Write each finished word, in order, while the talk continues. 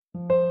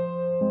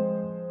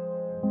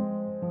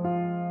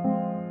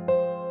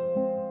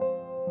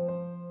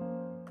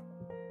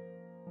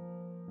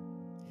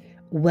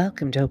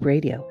Welcome to Hope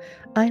Radio.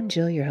 I'm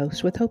Jill, your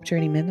host with Hope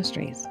Journey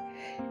Ministries,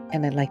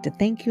 and I'd like to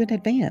thank you in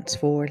advance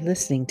for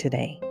listening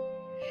today.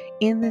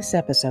 In this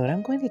episode,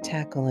 I'm going to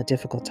tackle a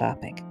difficult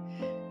topic,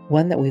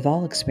 one that we've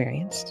all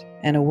experienced,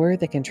 and a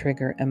word that can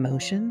trigger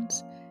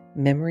emotions,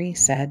 memory,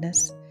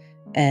 sadness,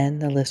 and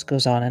the list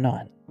goes on and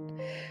on.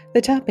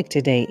 The topic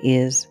today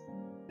is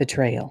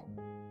betrayal.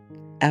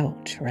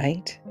 Ouch,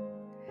 right?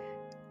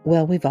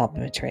 Well, we've all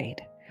been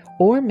betrayed,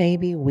 or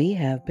maybe we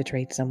have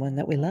betrayed someone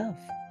that we love.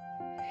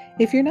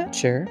 If you're not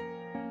sure,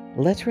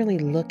 let's really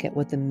look at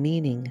what the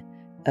meaning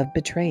of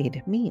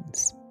betrayed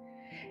means.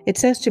 It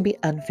says to be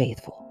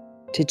unfaithful,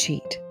 to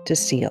cheat, to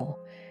steal,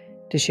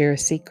 to share a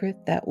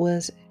secret that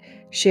was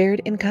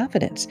shared in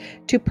confidence,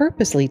 to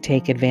purposely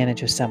take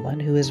advantage of someone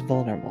who is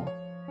vulnerable.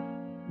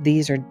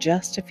 These are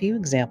just a few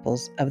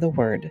examples of the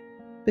word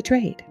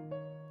betrayed.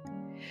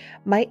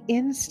 My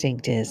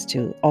instinct is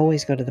to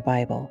always go to the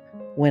Bible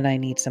when I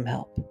need some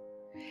help.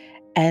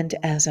 And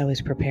as I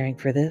was preparing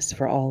for this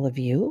for all of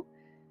you,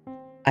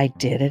 I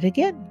did it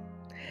again.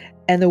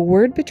 And the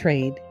word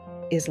betrayed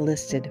is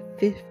listed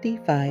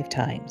 55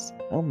 times.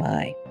 Oh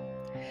my.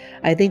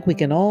 I think we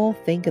can all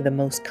think of the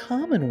most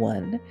common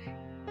one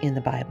in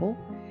the Bible.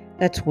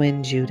 That's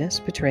when Judas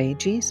betrayed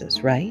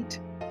Jesus, right?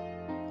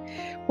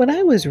 When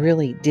I was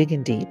really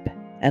digging deep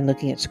and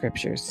looking at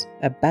scriptures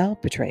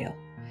about betrayal,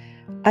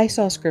 I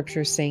saw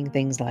scriptures saying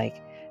things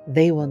like,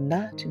 "They will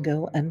not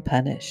go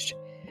unpunished,"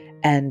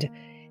 and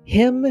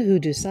 "Him who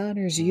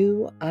dishonors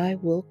you, I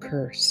will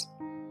curse."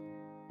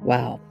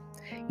 Wow.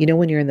 You know,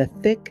 when you're in the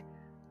thick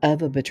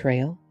of a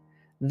betrayal,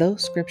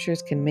 those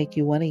scriptures can make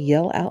you want to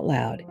yell out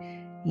loud,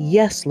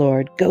 "Yes,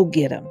 Lord, go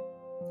get him,"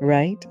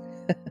 right?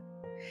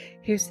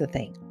 Here's the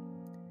thing.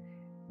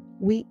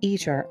 We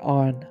each are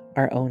on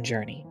our own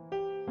journey,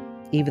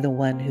 even the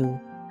one who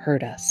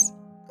hurt us.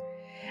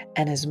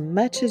 And as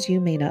much as you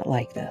may not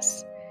like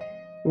this,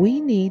 we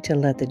need to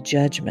let the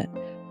judgment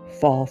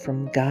fall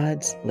from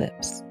God's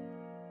lips,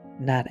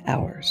 not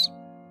ours.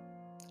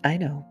 I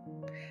know.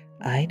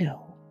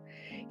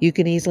 You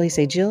can easily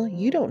say, "Jill,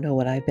 you don't know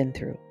what I've been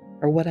through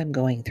or what I'm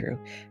going through.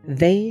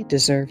 They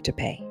deserve to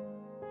pay."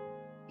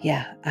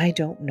 Yeah, I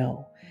don't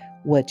know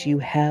what you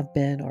have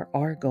been or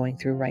are going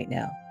through right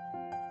now.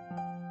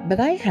 But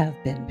I have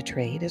been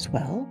betrayed as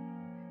well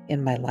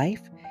in my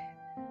life.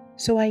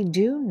 So I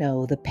do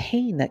know the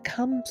pain that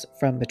comes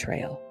from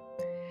betrayal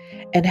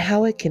and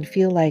how it can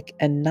feel like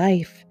a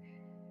knife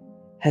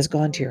has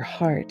gone to your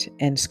heart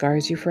and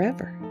scars you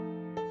forever.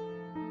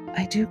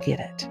 I do get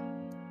it.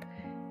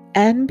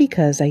 And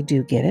because I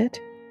do get it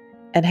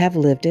and have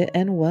lived it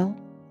and will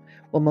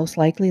most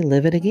likely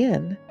live it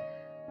again,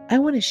 I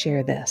want to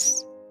share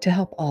this to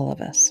help all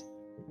of us.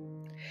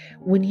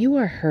 When you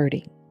are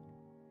hurting,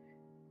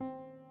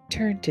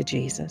 turn to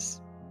Jesus,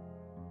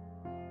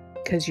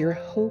 because your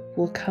hope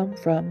will come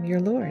from your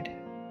Lord.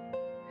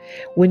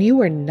 When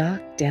you are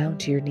knocked down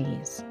to your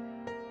knees,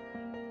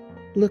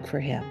 look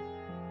for Him.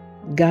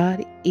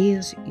 God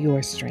is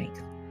your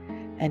strength,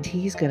 and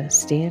He's going to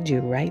stand you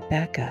right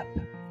back up.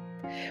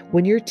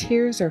 When your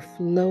tears are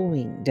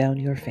flowing down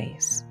your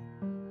face,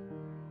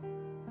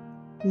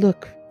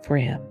 look for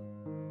Him.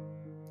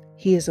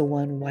 He is the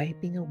one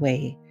wiping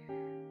away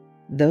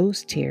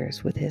those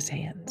tears with His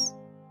hands.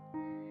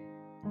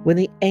 When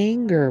the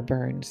anger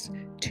burns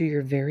to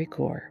your very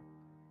core,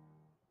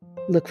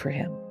 look for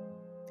Him.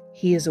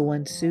 He is the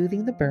one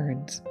soothing the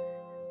burns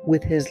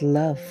with His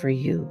love for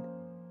you.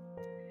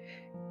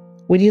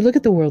 When you look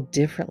at the world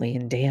differently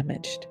and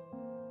damaged,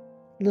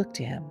 look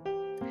to Him,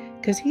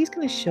 because He's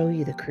going to show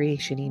you the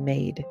creation He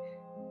made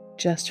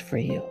just for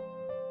you.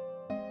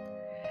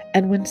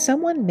 And when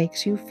someone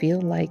makes you feel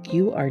like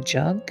you are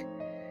junk,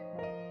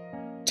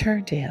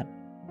 turn to Him,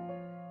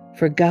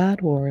 for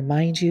God will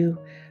remind you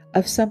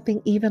of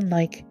something even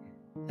like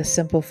a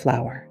simple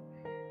flower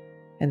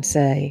and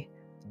say,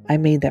 "I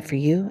made that for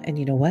you, and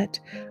you know what?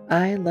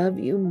 I love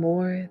you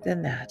more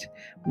than that,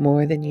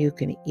 more than you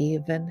can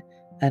even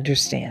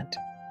understand."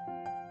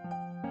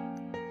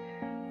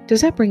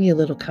 Does that bring you a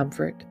little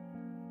comfort?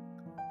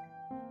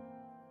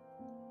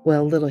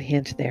 Well, a little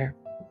hint there.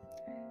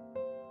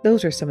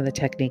 Those are some of the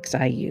techniques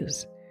I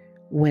use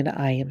when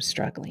I am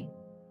struggling.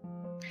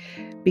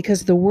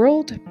 Because the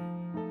world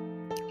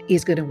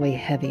is going to weigh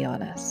heavy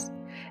on us,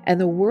 and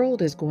the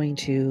world is going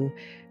to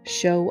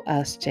show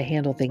us to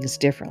handle things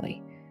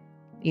differently.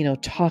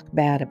 Talk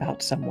bad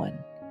about someone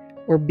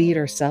or beat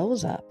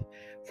ourselves up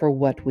for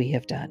what we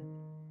have done.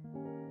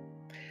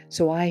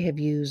 So I have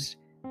used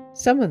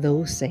some of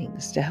those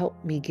things to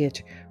help me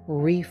get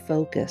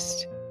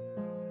refocused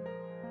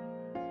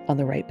on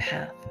the right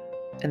path,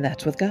 and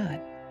that's with God.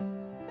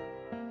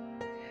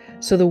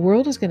 So the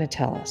world is going to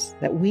tell us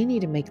that we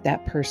need to make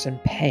that person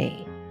pay,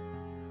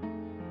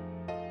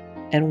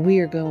 and we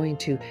are going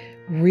to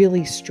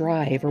really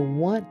strive or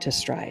want to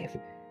strive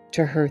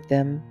to hurt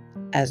them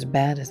as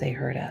bad as they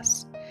hurt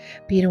us.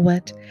 But you know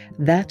what?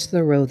 That's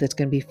the road that's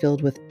going to be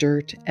filled with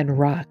dirt and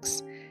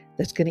rocks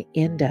that's going to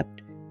end up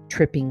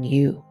tripping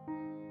you.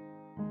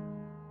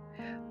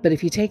 But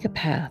if you take a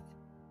path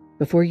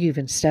before you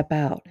even step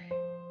out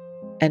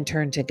and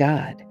turn to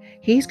God,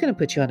 He's going to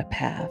put you on a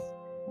path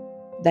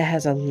that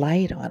has a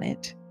light on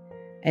it,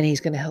 and He's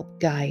going to help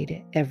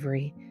guide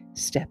every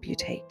step you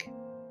take.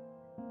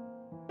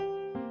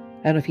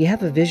 I don't know if you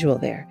have a visual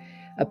there,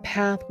 a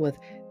path with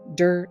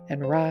dirt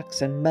and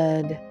rocks and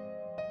mud.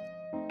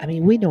 I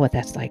mean, we know what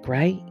that's like,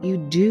 right? You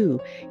do.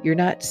 You're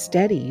not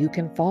steady. You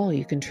can fall,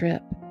 you can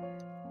trip.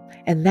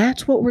 And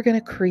that's what we're going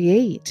to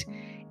create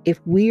if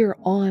we're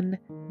on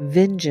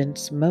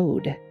vengeance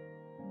mode,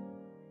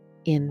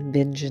 in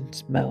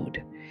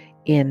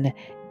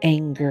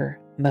anger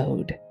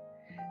mode.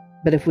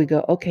 But if we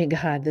go, okay,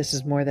 God, this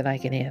is more than I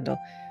can handle.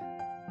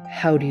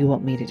 How do you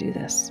want me to do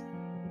this?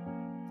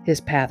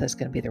 His path is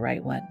going to be the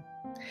right one.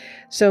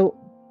 So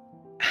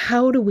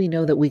how do we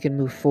know that we can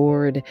move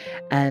forward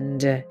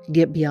and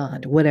get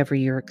beyond whatever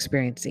you're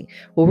experiencing?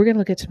 Well, we're going to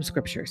look at some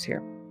scriptures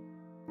here.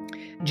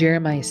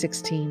 Jeremiah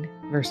 16,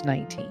 verse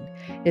 19.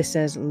 It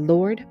says,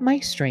 Lord, my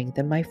strength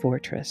and my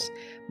fortress,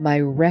 my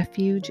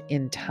refuge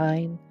in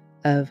time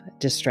of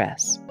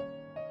distress.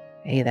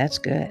 Hey, that's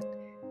good.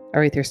 All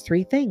right, there's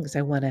 3 things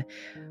I want to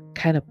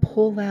kind of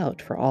pull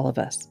out for all of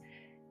us.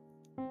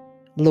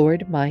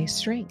 Lord, my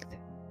strength.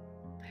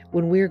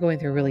 When we're going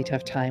through a really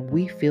tough time,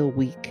 we feel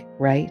weak,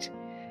 right?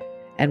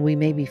 And we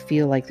maybe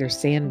feel like there's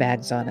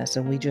sandbags on us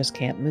and we just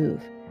can't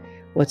move.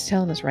 What's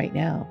telling us right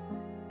now?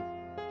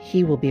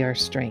 He will be our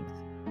strength.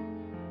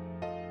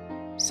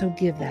 So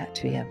give that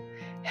to Him.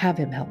 Have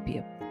Him help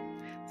you.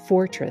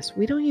 Fortress.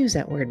 We don't use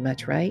that word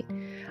much, right?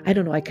 I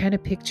don't know. I kind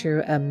of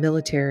picture a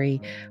military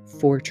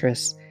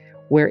fortress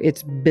where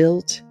it's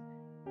built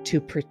to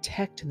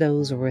protect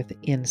those with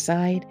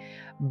inside,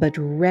 but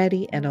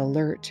ready and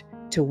alert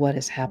to what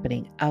is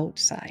happening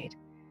outside.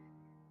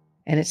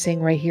 And it's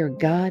saying right here,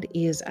 God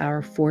is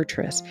our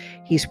fortress.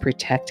 He's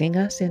protecting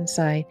us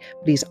inside,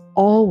 but He's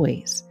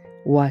always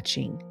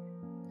watching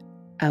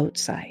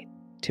outside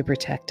to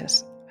protect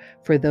us.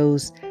 For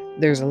those,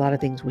 there's a lot of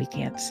things we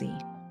can't see.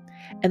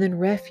 And then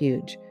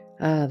refuge,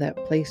 that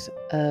place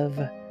of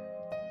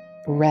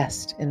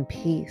rest and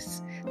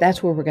peace.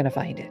 That's where we're going to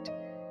find it.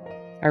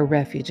 Our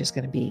refuge is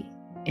going to be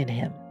in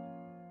Him.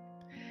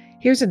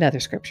 Here's another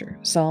scripture,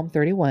 Psalm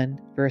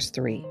 31, verse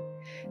 3.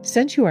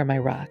 Since you are my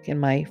rock and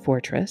my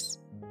fortress,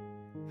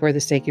 for the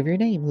sake of your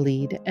name,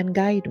 lead and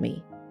guide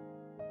me.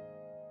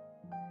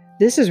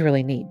 This is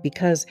really neat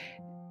because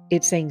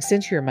it's saying,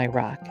 since you're my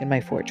rock and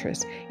my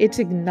fortress, it's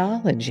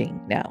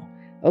acknowledging now,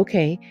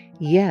 okay,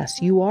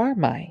 yes, you are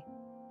my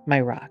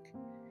rock.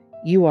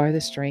 You are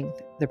the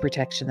strength, the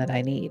protection that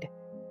I need.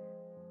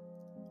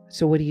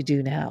 So what do you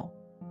do now?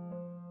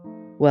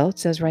 Well, it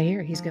says right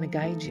here, He's going to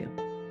guide you.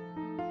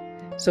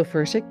 So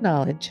first,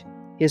 acknowledge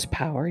His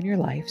power in your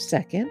life.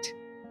 Second,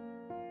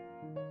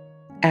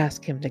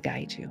 ask Him to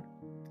guide you.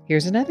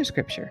 Here's another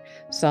scripture,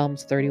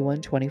 Psalms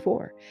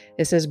 31:24.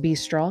 It says, be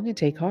strong and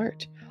take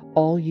heart,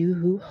 all you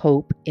who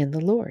hope in the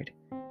Lord.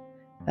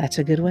 That's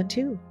a good one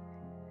too.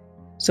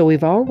 So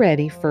we've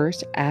already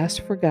first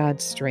asked for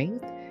God's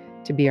strength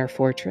to be our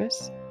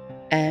fortress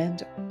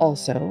and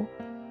also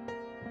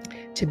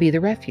to be the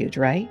refuge,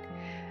 right?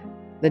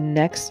 The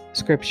next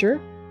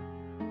scripture,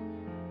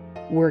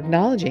 we're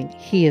acknowledging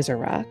He is a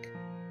rock.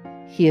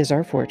 He is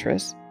our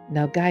fortress.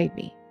 Now guide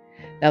me.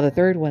 Now the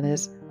third one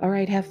is, all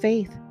right, have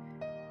faith.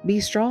 Be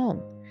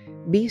strong.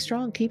 Be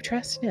strong. Keep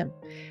trusting Him.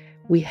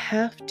 We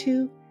have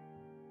to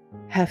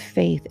have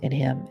faith in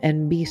Him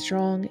and be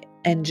strong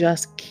and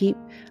just keep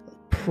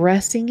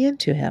pressing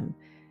into Him,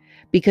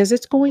 because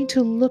it's going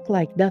to look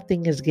like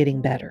nothing is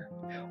getting better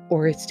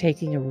or it's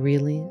taking a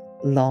really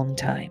long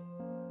time.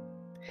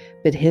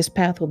 But His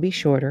path will be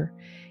shorter.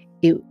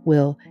 It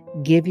will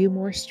give you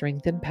more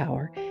strength and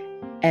power.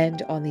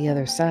 And on the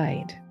other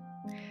side,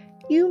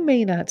 you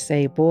may not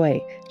say,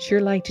 boy,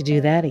 sure like to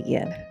do that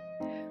again.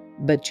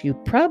 But you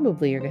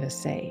probably are going to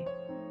say,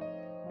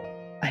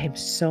 I am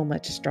so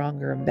much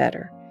stronger and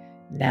better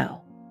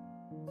now.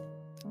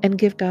 And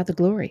give God the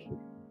glory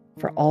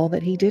for all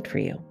that He did for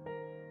you.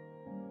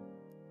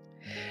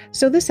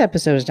 So this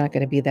episode is not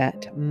going to be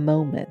that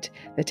moment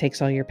that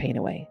takes all your pain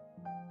away,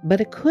 but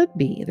it could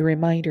be the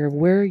reminder of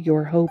where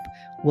your hope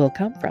will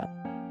come from.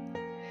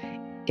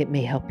 It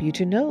may help you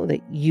to know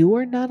that you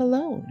are not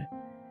alone.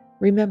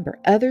 Remember,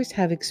 others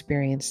have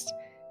experienced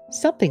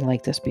something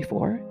like this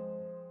before,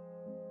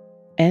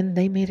 and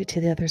they made it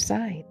to the other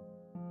side.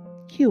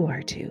 You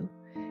are too.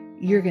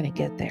 You're going to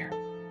get there.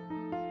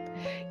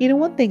 You know,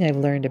 one thing I've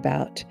learned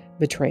about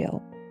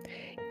betrayal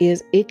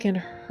is it can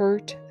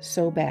hurt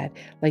so bad,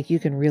 like you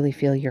can really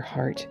feel your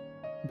heart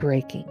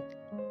breaking.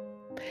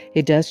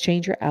 It does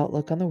change your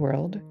outlook on the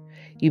world.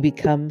 You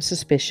become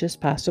suspicious,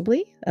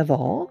 possibly, of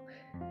all.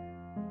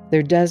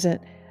 There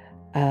doesn't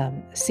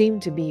seem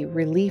to be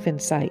relief in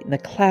sight, and the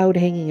cloud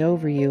hanging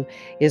over you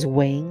is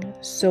weighing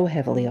so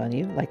heavily on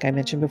you, like I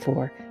mentioned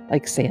before,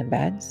 like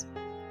sandbags.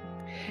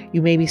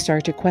 You maybe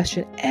start to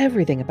question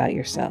everything about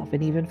yourself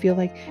and even feel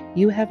like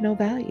you have no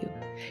value.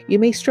 You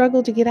may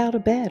struggle to get out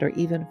of bed or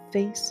even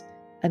face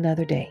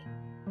another day.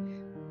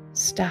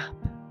 Stop.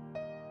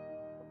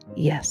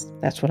 Yes,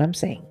 that's what I'm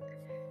saying.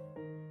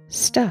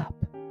 Stop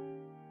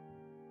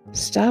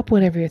Stop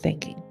whatever you're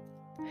thinking,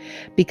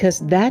 because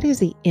that is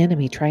the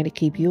enemy trying to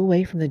keep you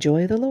away from the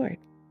joy of the Lord.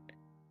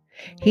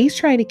 He's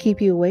trying to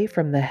keep you away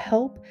from the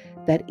help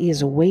that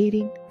is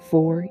waiting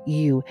for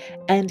you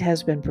and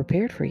has been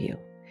prepared for you.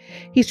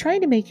 He's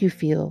trying to make you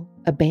feel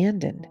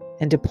abandoned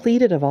and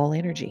depleted of all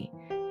energy,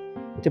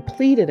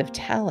 depleted of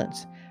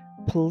talents,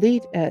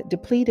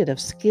 depleted of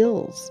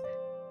skills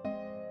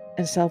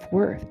and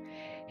self-worth.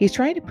 He's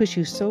trying to push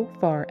you so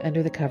far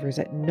under the covers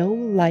that no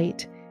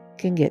light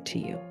can get to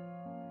you.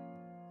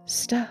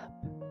 Stop.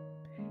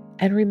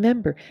 And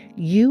remember,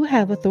 you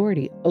have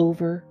authority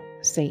over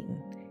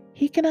Satan.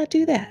 He cannot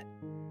do that.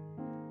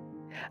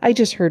 I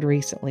just heard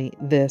recently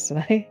this, and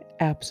I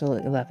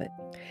absolutely love it.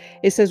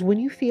 It says, when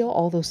you feel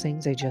all those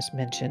things I just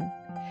mentioned,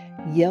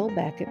 yell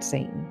back at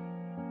Satan.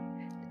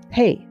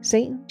 Hey,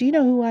 Satan, do you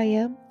know who I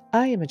am?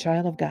 I am a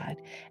child of God,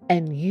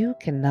 and you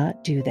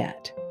cannot do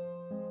that.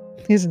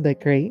 Isn't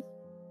that great?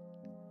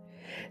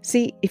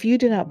 See, if you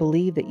do not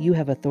believe that you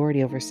have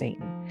authority over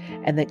Satan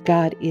and that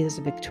God is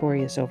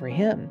victorious over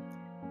him,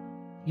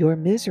 your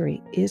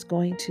misery is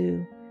going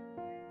to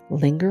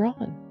linger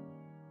on.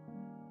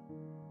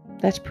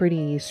 That's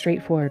pretty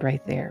straightforward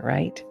right there,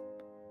 right?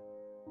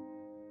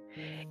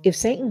 If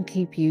Satan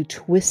keep you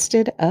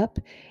twisted up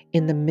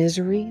in the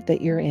misery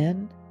that you're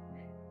in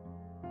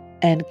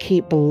and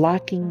keep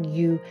blocking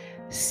you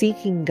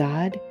seeking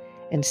God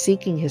and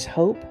seeking his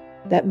hope,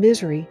 that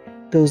misery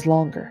goes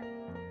longer.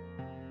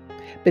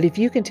 But if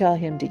you can tell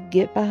him to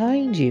get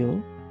behind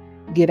you,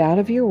 get out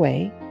of your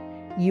way,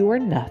 you are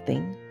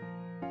nothing,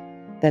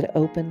 that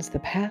opens the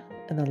path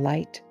and the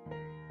light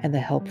and the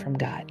help from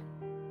God.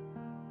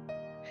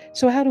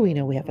 So how do we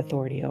know we have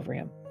authority over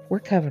him? We're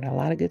covering a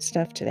lot of good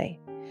stuff today.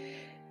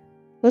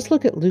 Let's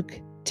look at Luke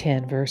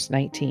 10, verse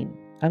 19.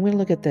 I'm going to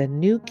look at the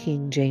New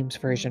King James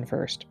Version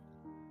first.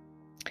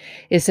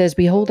 It says,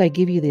 behold, I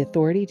give you the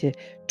authority to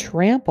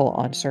trample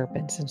on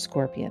serpents and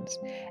scorpions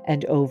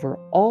and over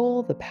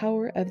all the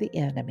power of the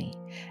enemy,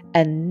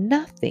 and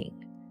nothing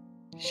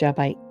shall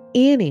by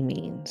any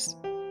means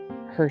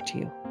hurt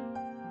you.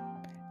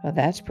 Well,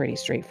 that's pretty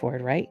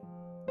straightforward, right?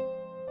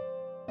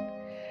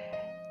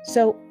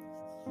 So,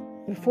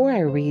 before I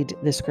read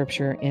the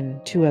scripture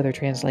in 2 other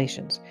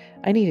translations,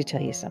 I need to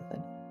tell you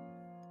something.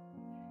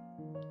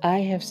 I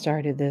have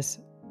started this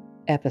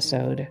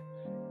episode,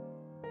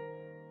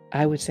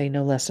 I would say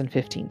no less than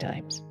 15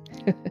 times.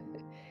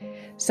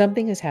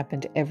 Something has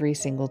happened every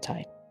single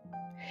time.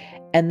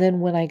 And then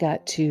when I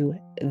got to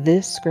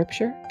this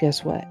scripture,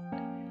 guess what?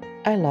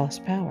 I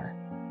lost power.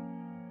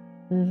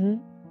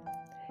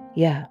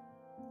 Yeah.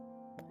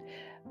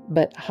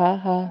 But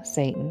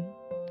Satan,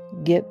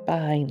 get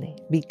behind me,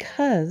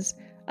 because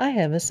I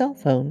have a cell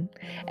phone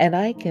and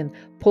I can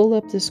pull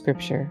up the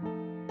scripture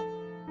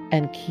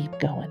and keep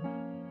going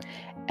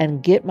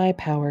and get my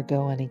power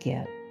going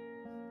again.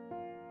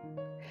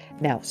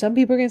 Now, some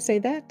people are going to say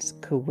that's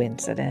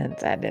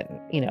coincidence. That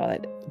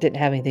didn't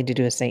have anything to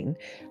do with Satan.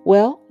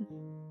 Well,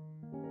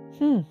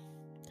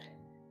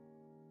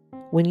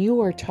 when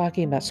you are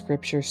talking about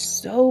scripture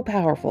so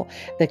powerful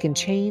that can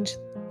change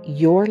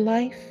your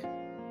life,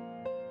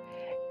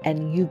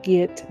 and you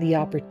get the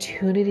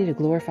opportunity to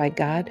glorify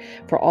God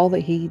for all that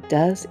he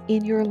does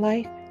in your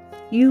life,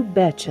 you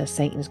betcha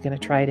Satan's going to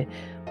try to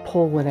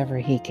pull whatever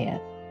he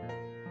can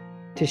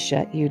to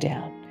shut you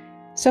down.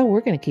 So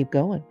we're going to keep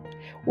going.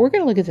 We're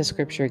going to look at the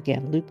scripture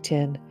again, Luke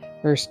 10,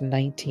 verse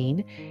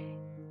 19.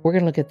 We're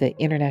going to look at the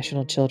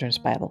International Children's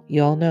Bible.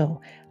 You all know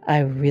I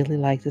really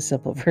like the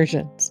simple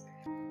versions.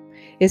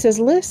 It says,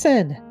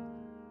 listen,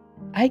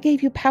 I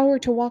gave you power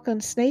to walk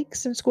on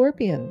snakes and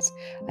scorpions.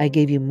 I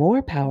gave you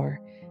more power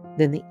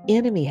than the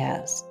enemy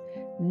has.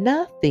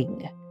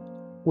 Nothing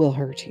will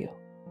hurt you.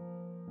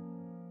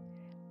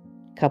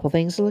 A couple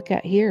things to look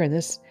at here in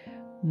this: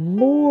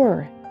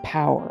 more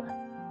power,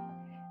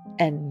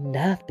 and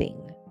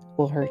nothing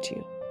will hurt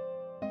you.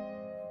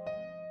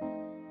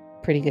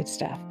 Pretty good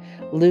stuff.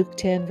 Luke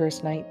 10,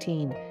 verse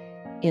 19,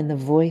 in the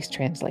Voice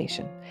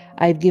translation.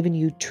 I've given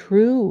you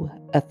true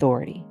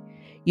authority.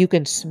 You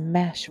can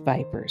smash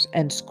vipers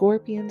and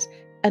scorpions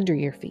under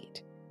your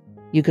feet.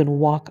 You can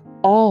walk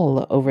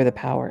all over the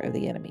power of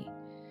the enemy.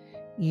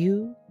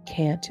 You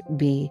can't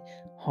be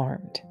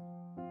harmed.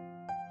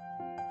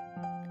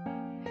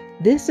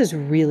 This is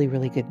really,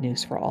 really good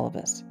news for all of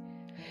us.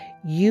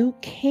 You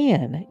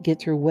can get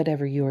through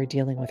whatever you are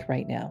dealing with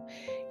right now.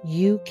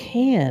 You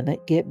can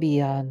get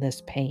beyond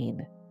this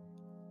pain.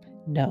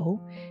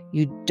 No,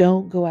 you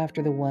don't go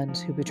after the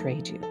ones who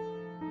betrayed you.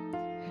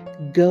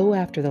 Go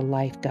after the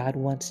life God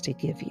wants to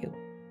give you.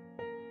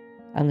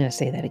 I'm going to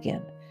say that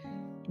again.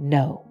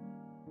 No,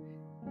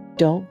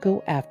 don't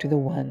go after the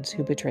ones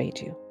who betrayed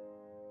you.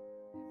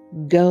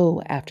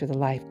 Go after the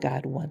life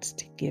God wants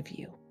to give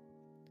you.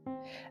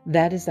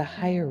 That is the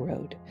higher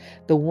road,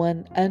 the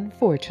one,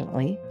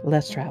 unfortunately,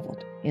 less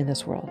traveled in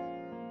this world.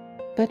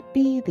 But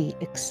be the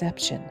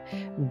exception.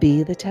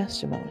 Be the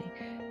testimony.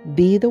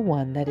 Be the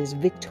one that is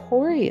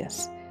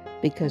victorious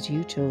because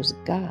you chose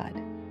God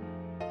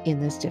in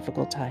this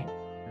difficult time.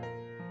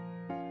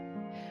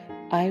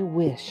 I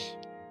wish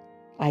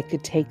I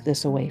could take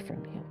this away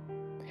from you.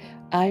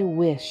 I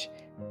wish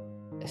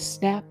a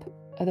snap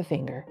of the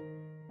finger,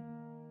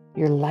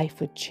 your life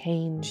would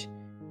change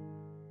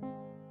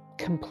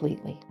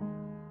completely.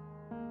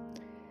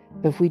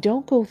 But if we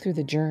don't go through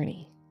the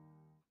journey,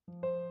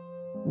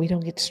 we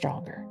don't get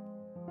stronger.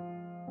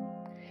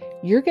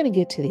 You're going to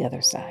get to the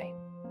other side.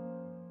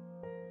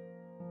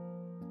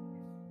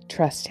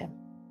 Trust him.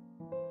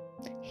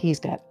 He's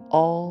got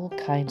all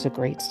kinds of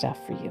great stuff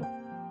for you.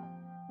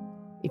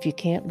 If you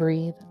can't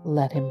breathe,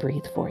 let him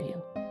breathe for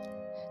you.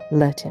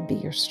 Let him be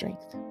your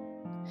strength.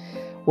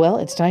 Well,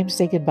 it's time to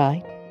say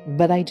goodbye,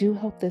 but I do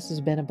hope this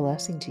has been a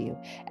blessing to you.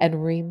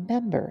 And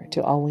remember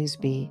to always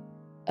be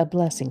a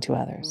blessing to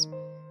others.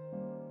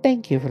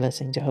 Thank you for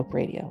listening to Hope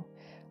Radio.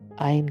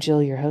 I am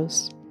Jill, your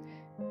host,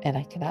 and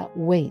I cannot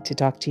wait to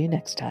talk to you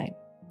next time.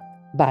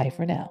 Bye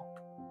for now.